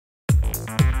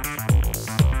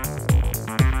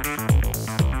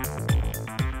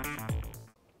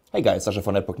Hey guys, Sasha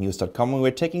from netbooknews.com, and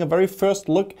we're taking a very first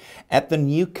look at the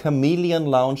new Chameleon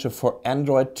launcher for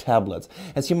Android tablets.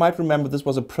 As you might remember, this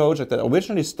was a project that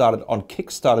originally started on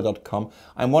Kickstarter.com.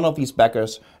 I'm one of these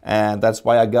backers, and that's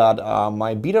why I got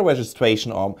my beta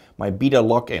registration or my beta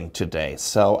login today.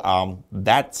 So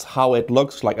that's how it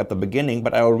looks like at the beginning,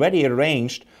 but I already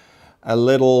arranged a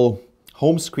little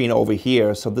home screen over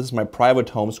here. So this is my private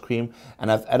home screen,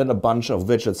 and I've added a bunch of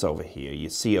widgets over here. You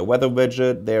see a weather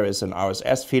widget, there is an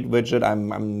RSS feed widget.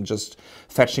 I'm just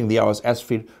fetching the RSS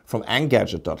feed from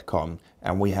Engadget.com,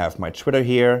 and we have my Twitter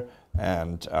here,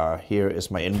 and here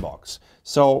is my inbox.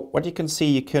 So what you can see,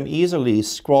 you can easily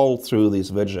scroll through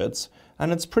these widgets,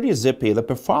 and it's pretty zippy. The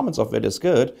performance of it is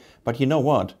good, but you know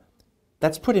what?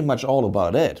 That's pretty much all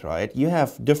about it, right? You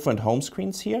have different home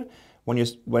screens here. When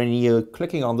you're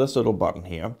clicking on this little button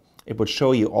here, it would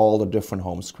show you all the different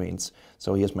home screens.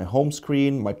 So here's my home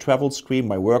screen, my travel screen,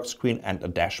 my work screen, and a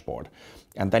dashboard.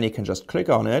 And then you can just click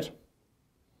on it.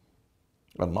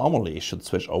 Well, normally you should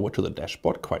switch over to the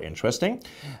dashboard, quite interesting.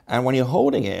 And when you're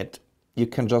holding it, you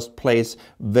can just place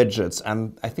widgets.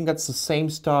 And I think that's the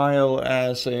same style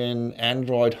as in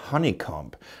Android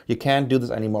Honeycomb. You can't do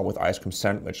this anymore with Ice Cream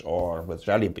Sandwich or with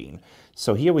Jelly Bean.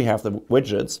 So here we have the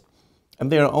widgets.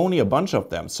 And there are only a bunch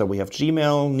of them. So we have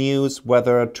Gmail, News,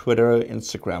 Weather, Twitter,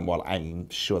 Instagram. Well, I'm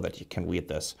sure that you can read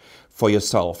this for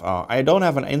yourself. I don't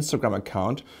have an Instagram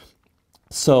account,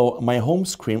 so my home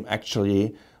screen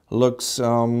actually looks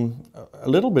a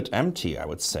little bit empty, I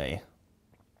would say.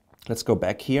 Let's go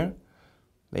back here.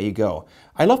 There you go.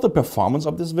 I love the performance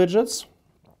of these widgets.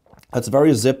 It's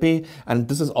very zippy, and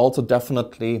this is also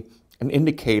definitely an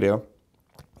indicator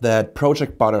that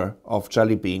Project Butter of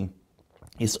Jelly Bean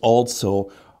is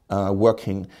also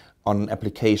working on an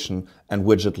application and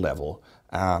widget level.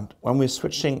 And when we're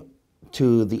switching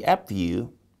to the app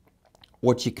view,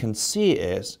 what you can see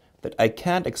is that I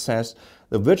can't access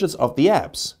the widgets of the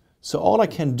apps. So all I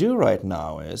can do right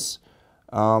now is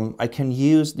I can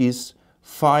use these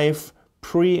 5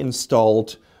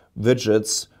 pre-installed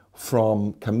widgets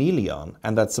from Chameleon,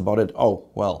 and that's about it. Oh,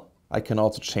 well, I can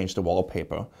also change the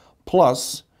wallpaper.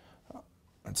 Plus,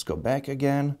 let's go back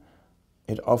again.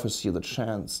 It offers you the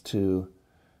chance to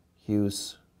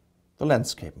use the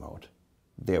landscape mode.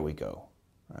 There we go,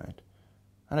 right?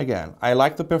 And again, I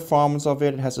like the performance of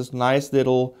it. It has this nice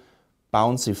little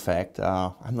bounce effect.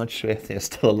 I'm not sure if they're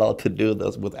still allowed to do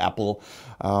this with Apple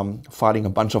filing a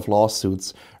bunch of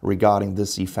lawsuits regarding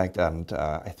this effect. And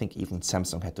I think even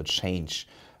Samsung had to change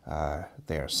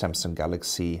their Samsung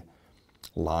Galaxy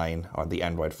line or the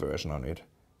Android version on it.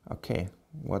 Okay,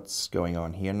 what's going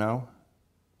on here now?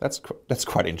 That's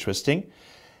quite interesting.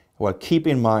 Well, keep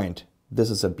in mind, this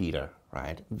is a beta,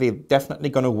 right? They're definitely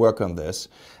going to work on this.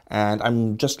 And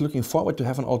I'm just looking forward to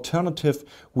have an alternative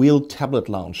wheeled tablet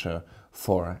launcher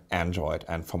for Android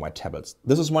and for my tablets.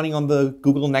 This is running on the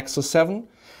Google Nexus 7,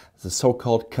 the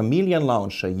so-called Chameleon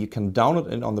launcher. You can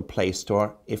download it on the Play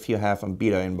Store if you have a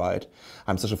beta invite.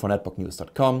 I'm Sasha from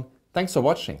netbooknews.com. Thanks for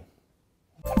watching.